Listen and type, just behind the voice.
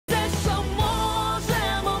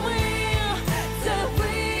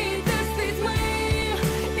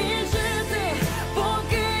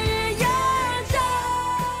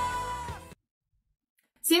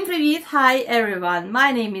Hi everyone,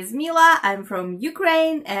 my name is Mila, I'm from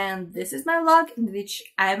Ukraine and this is my vlog in which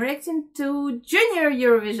I'm reacting to Junior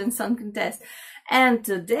Eurovision Song Contest. And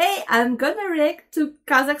today I'm gonna react to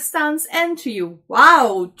Kazakhstan's entry.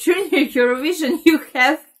 Wow, Junior Eurovision, you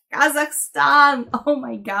have Kazakhstan! Oh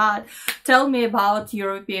my god, tell me about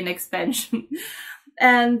European expansion.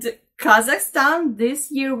 And Kazakhstan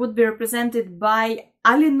this year would be represented by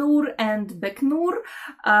Alinur and Beknur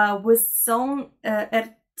with song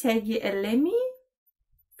Ертегі әлемі,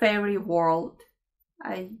 Fairy World.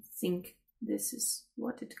 I think this is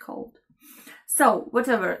what it's called. So,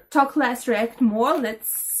 whatever, talk less, react more. Let's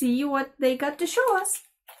see what they got to show us.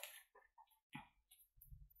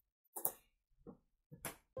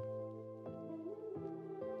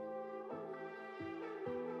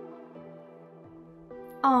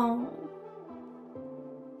 Oh,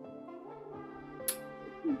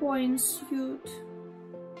 boy in suit.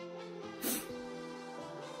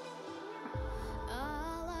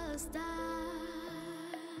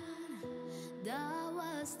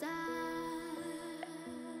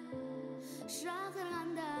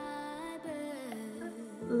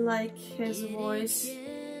 Like his voice.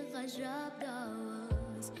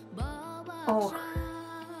 Oh.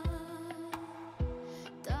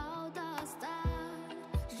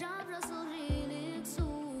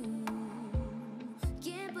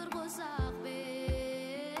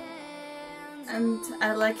 And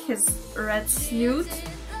I like his red suit.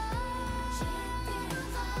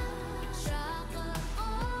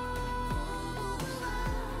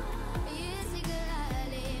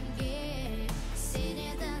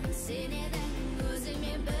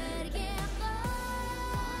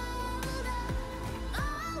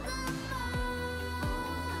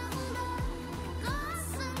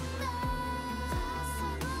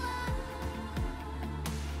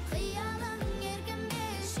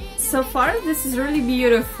 So far, this is really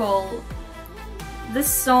beautiful. The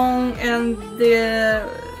song and the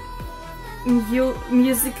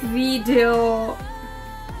music video.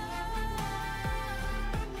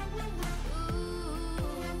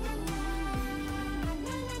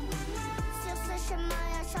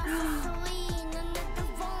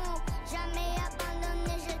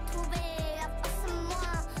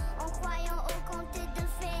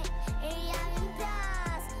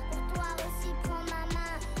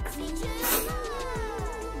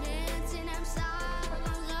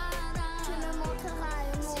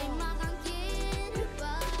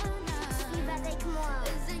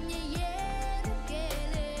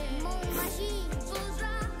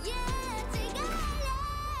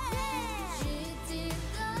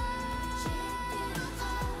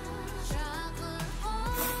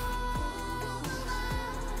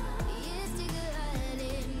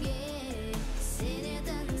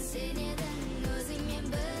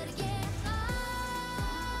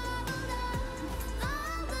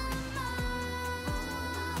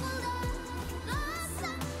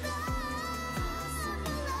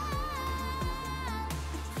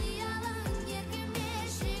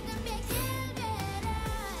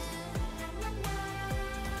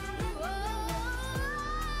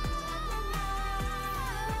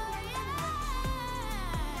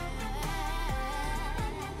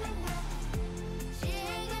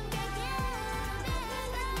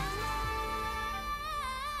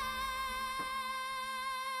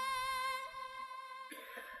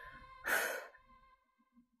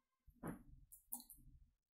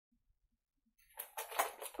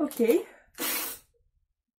 Okay.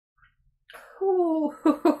 Oh.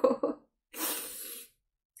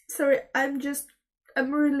 Sorry,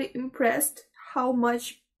 I'm really impressed how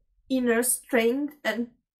much inner strength and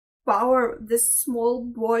power this small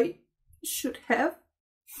boy should have.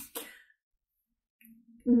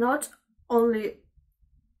 Not only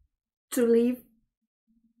to live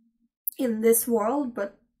in this world,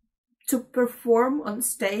 but to perform on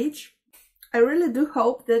stage. I really do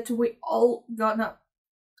hope that we all gonna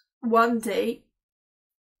one day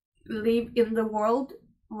live in the world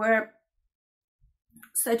where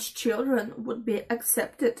such children would be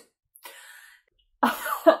accepted.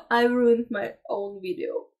 I ruined my own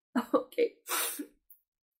video. Okay.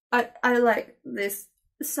 I like this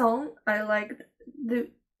song, I like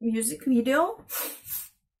the music video,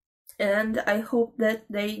 and I hope that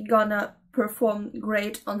they gonna perform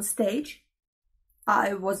great on stage.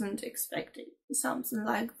 I wasn't expecting something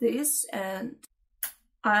like this, and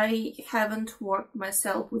I haven't worked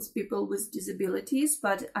myself with people with disabilities,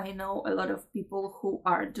 but I know a lot of people who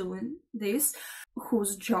are doing this,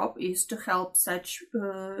 whose job is to help such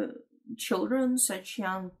children, such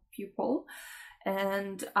young people,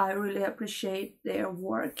 and I really appreciate their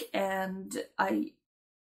work, and I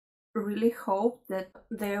really hope that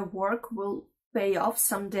their work will pay off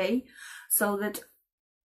someday, so that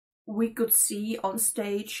we could see on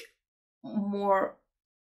stage more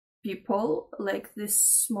people like this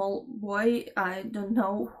small boy. I don't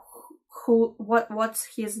know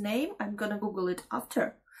what's his name. I'm gonna Google it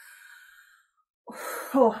after.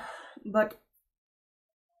 Oh, but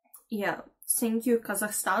yeah, thank you,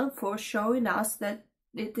 Kazakhstan, for showing us that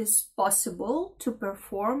it is possible to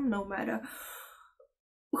perform no matter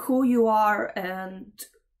who you are and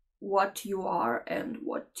what you are and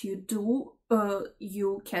what you do.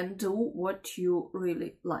 You can do what you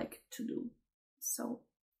really like to do. So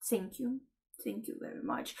thank you very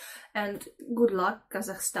much, and good luck,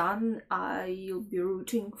 Kazakhstan. I'll be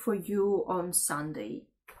rooting for you on Sunday.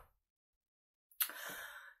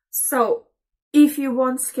 So if you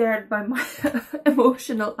weren't scared by my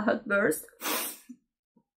emotional outburst,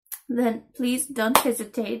 then please don't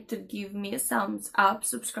hesitate to give me a thumbs up,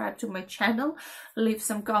 subscribe to my channel, leave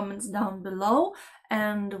some comments down below,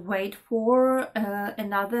 and wait for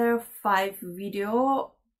another 5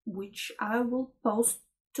 video which I will post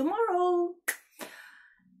tomorrow.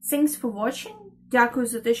 Thanks for watching. Дякую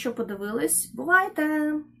за те, що подивились.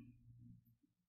 Бувайте!